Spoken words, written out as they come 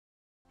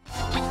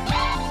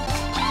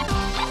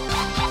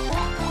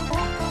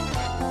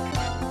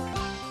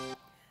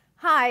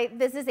Hi,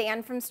 this is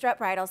Anne from Strut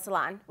Bridal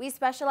Salon. We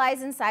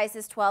specialize in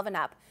sizes 12 and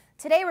up.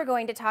 Today we're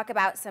going to talk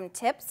about some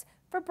tips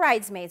for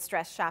bridesmaids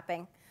dress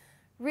shopping.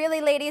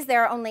 Really, ladies,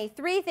 there are only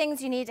 3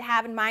 things you need to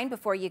have in mind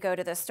before you go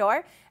to the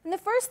store. And the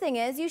first thing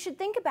is you should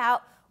think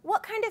about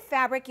what kind of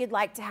fabric you'd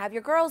like to have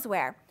your girls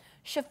wear.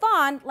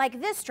 Chiffon,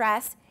 like this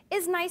dress,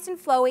 is nice and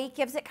flowy,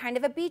 gives it kind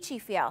of a beachy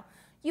feel.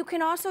 You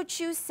can also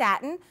choose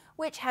satin,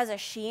 which has a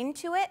sheen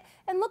to it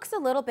and looks a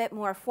little bit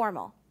more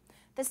formal.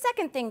 The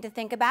second thing to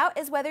think about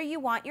is whether you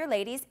want your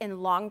ladies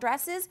in long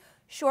dresses,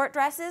 short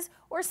dresses,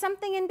 or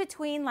something in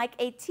between like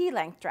a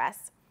T-length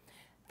dress.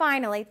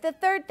 Finally, the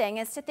third thing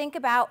is to think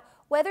about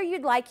whether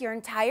you'd like your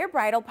entire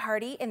bridal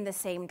party in the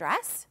same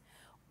dress,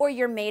 or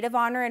your maid of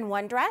honor in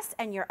one dress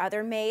and your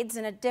other maids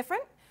in a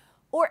different,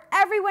 or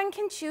everyone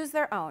can choose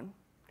their own.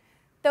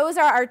 Those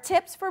are our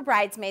tips for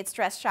bridesmaids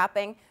dress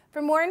shopping.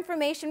 For more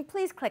information,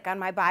 please click on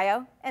my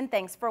bio, and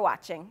thanks for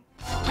watching.